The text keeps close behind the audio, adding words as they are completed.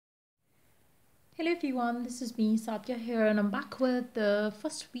Hello everyone, this is me Sadia here, and I'm back with the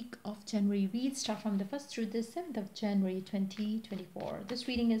first week of January read. Start from the 1st through the 7th of January 2024. This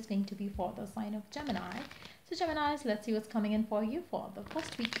reading is going to be for the sign of Gemini. So Geminis, let's see what's coming in for you for the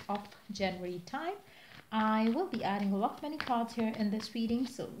first week of January time. I will be adding a lot many cards here in this reading,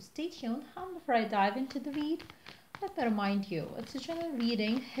 so stay tuned. And before I dive into the read, let me remind you, it's a general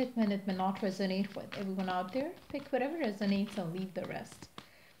reading. It may not resonate with everyone out there. Pick whatever resonates and leave the rest.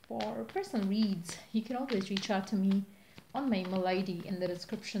 For personal reads, you can always reach out to me on my email ID in the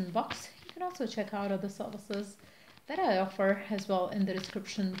description box. You can also check out other services that I offer as well in the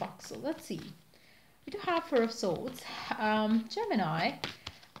description box. So let's see. We do have Four of Swords. Gemini,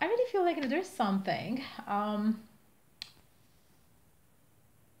 I really feel like there's something.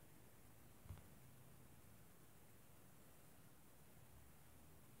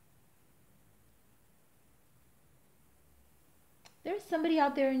 There's somebody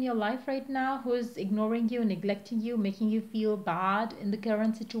out there in your life right now who is ignoring you, neglecting you, making you feel bad in the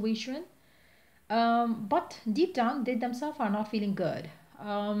current situation. But deep down, they themselves are not feeling good.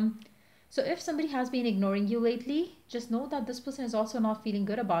 So if somebody has been ignoring you lately, just know that this person is also not feeling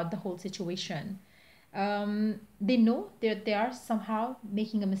good about the whole situation. They know that they are somehow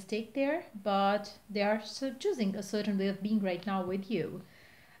making a mistake there, but they are choosing a certain way of being right now with you.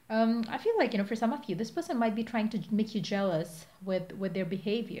 I feel like, for some of you, this person might be trying to make you jealous with their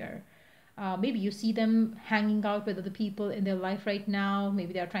behavior. Maybe you see them hanging out with other people in their life right now.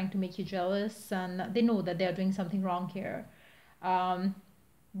 Maybe they're trying to make you jealous, and they know that they're doing something wrong here. Um,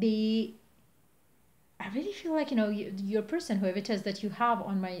 they, I really feel like, your person, whoever it is that you have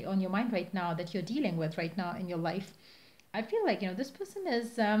on your mind right now, that you're dealing with right now in your life. I feel like, this person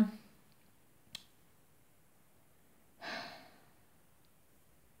is.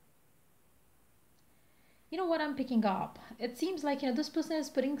 You know what I'm picking up? It seems like, this person is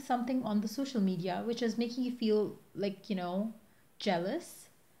putting something on the social media which is making you feel like, jealous.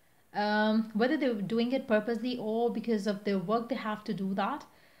 Whether they're doing it purposely or because of their work, they have to do that.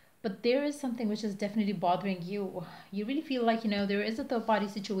 But there is something which is definitely bothering you. You really feel like, there is a third party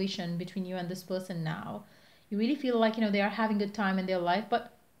situation between you and this person now. You really feel like, they are having a good time in their life,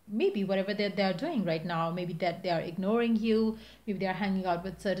 but maybe whatever they're doing right now, maybe that they are ignoring you, maybe they are hanging out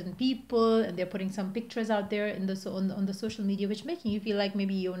with certain people and they're putting some pictures out there in on the social media, which making you feel like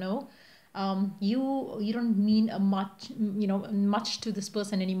maybe you don't mean a much to this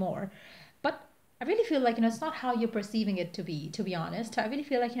person anymore. But I really feel like, it's not how you're perceiving it to be honest. I really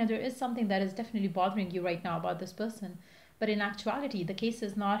feel like, there is something that is definitely bothering you right now about this person. But in actuality, the case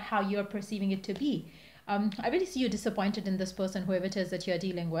is not how you're perceiving it to be. I really see you disappointed in this person, whoever it is that you're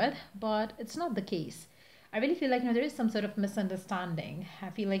dealing with, but it's not the case. I really feel like, there is some sort of misunderstanding.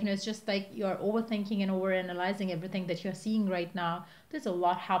 I feel like, it's just like you're overthinking and overanalyzing everything that you're seeing right now. There's a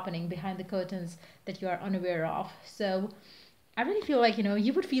lot happening behind the curtains that you are unaware of. So I really feel like,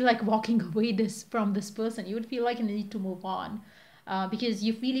 you would feel like walking away this from this person. You would feel like you need to move on. Because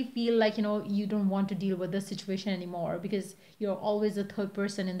you really feel like, you don't want to deal with this situation anymore, because you're always the third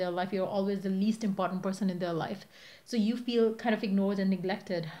person in their life. You're always the least important person in their life. So you feel kind of ignored and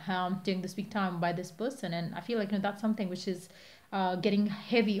neglected during this week time by this person. And I feel like, that's something which is getting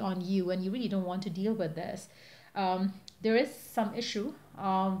heavy on you, and you really don't want to deal with this. There is some issue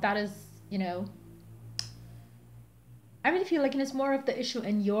that is, I really feel like, it's more of the issue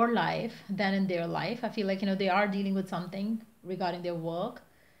in your life than in their life. I feel like, they are dealing with something regarding their work.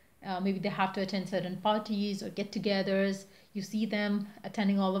 Maybe they have to attend certain parties or get togethers. You see them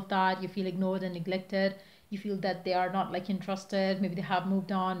attending all of that. You feel ignored and neglected. You feel that they are not like interested. Maybe they have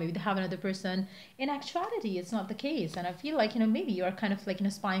moved on. Maybe they have another person. In actuality, it's not the case. And I feel like, maybe you're kind of like,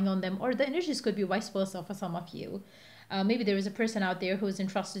 spying on them, or the energies could be vice versa for some of you. Maybe there is a person out there who is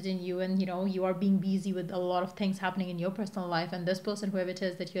interested in you, and you are being busy with a lot of things happening in your personal life, and this person, whoever it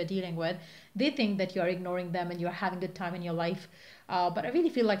is that you're dealing with, they think that you're ignoring them and you're having a good time in your life. But I really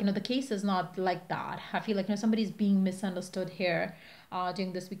feel like, the case is not like that. I feel like, somebody's being misunderstood here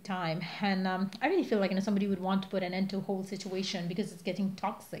during this week time. And I really feel like, somebody would want to put an end to the whole situation because it's getting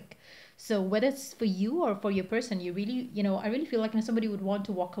toxic. So whether it's for you or for your person, you really, I really feel like, somebody would want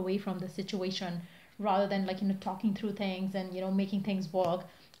to walk away from the situation rather than like, talking through things and, making things work.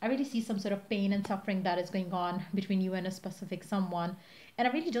 I really see some sort of pain and suffering that is going on between you and a specific someone. And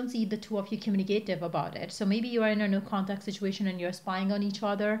I really don't see the two of you communicative about it. So maybe you are in a no contact situation and you're spying on each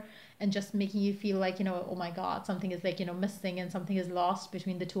other, and just making you feel like, oh my God, something is like, missing and something is lost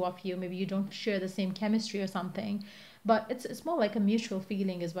between the two of you. Maybe you don't share the same chemistry or something. But it's more like a mutual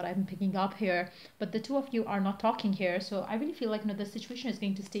feeling is what I'm picking up here. But the two of you are not talking here. So I really feel like, the situation is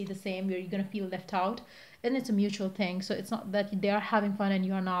going to stay the same where you're going to feel left out. And it's a mutual thing. So it's not that they are having fun and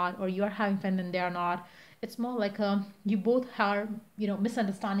you are not, or you are having fun and they are not. It's more like you both are,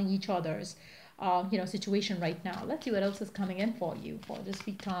 misunderstanding each other's, situation right now. Let's see what else is coming in for you for this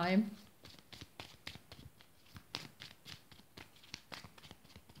week time.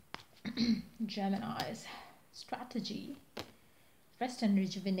 Geminis. Strategy, rest and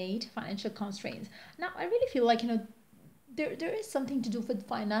rejuvenate, financial constraints. Now I really feel like, there is something to do with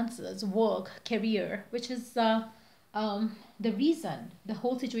finances, work, career, which is the reason the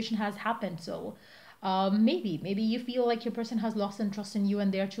whole situation has happened. So maybe you feel like your person has lost interest in you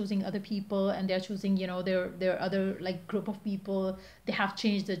and they're choosing other people, and they're choosing, their other like group of people. They have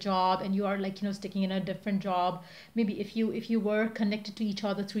changed the job and you are like, sticking in a different job. Maybe if you were connected to each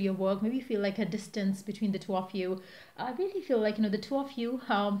other through your work, maybe you feel like a distance between the two of you. I really feel like, the two of you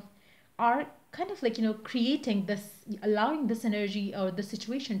are kind of like, creating this, allowing this energy or the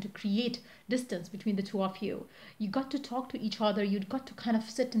situation to create distance between the two of you. You got to talk to each other, you got to kind of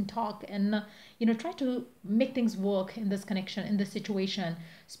sit and talk and try to make things work in this connection, in this situation.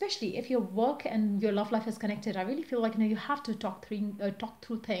 Especially if your work and your love life is connected, I really feel like, you have to talk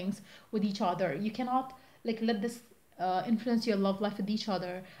through things with each other. You cannot like let this influence your love life with each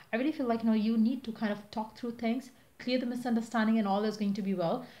other. I really feel like, you need to kind of talk through things, clear the misunderstanding, and all is going to be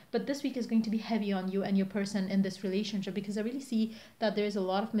well. But this week is going to be heavy on you and your person in this relationship, because I really see that there is a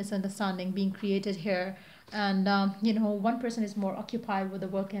lot of misunderstanding being created here. And one person is more occupied with the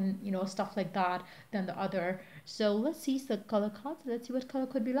work and stuff like that than the other. So let's see the color cards. Let's see what color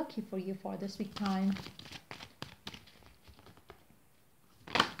could be lucky for you for this week time.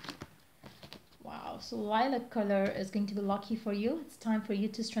 Wow, so lilac color is going to be lucky for you. It's time for you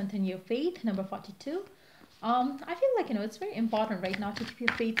to strengthen your faith, number 42. I feel like, it's very important right now to keep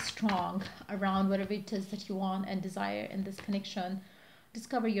your faith strong around whatever it is that you want and desire in this connection.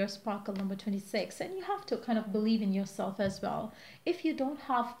 Discover your sparkle, number 26. And you have to kind of believe in yourself as well. If you don't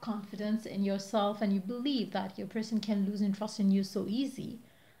have confidence in yourself and you believe that your person can lose interest in you so easy,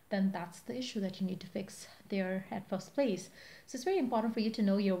 then that's the issue that you need to fix there at first place. So it's very important for you to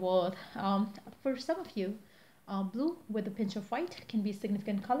know your worth. For some of you, blue with a pinch of white can be a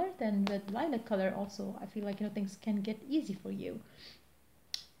significant color. Then with lilac color also, I feel like, things can get easy for you.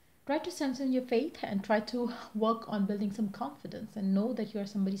 Try to strengthen your faith and try to work on building some confidence and know that you are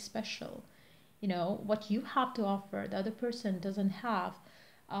somebody special. What you have to offer, the other person doesn't have,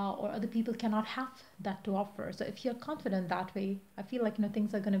 or other people cannot have that to offer. So if you're confident that way, I feel like,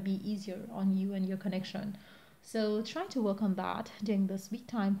 things are going to be easier on you and your connection. So try to work on that during this week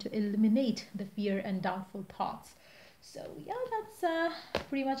time to eliminate the fear and doubtful thoughts. So yeah, that's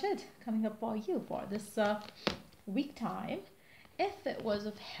pretty much it coming up for you for this week time. If it was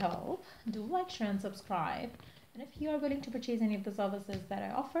of help, do like, share, and subscribe. And if you are willing to purchase any of the services that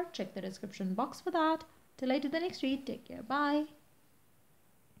I offer, check the description box for that. Till I do the next read, take care. Bye.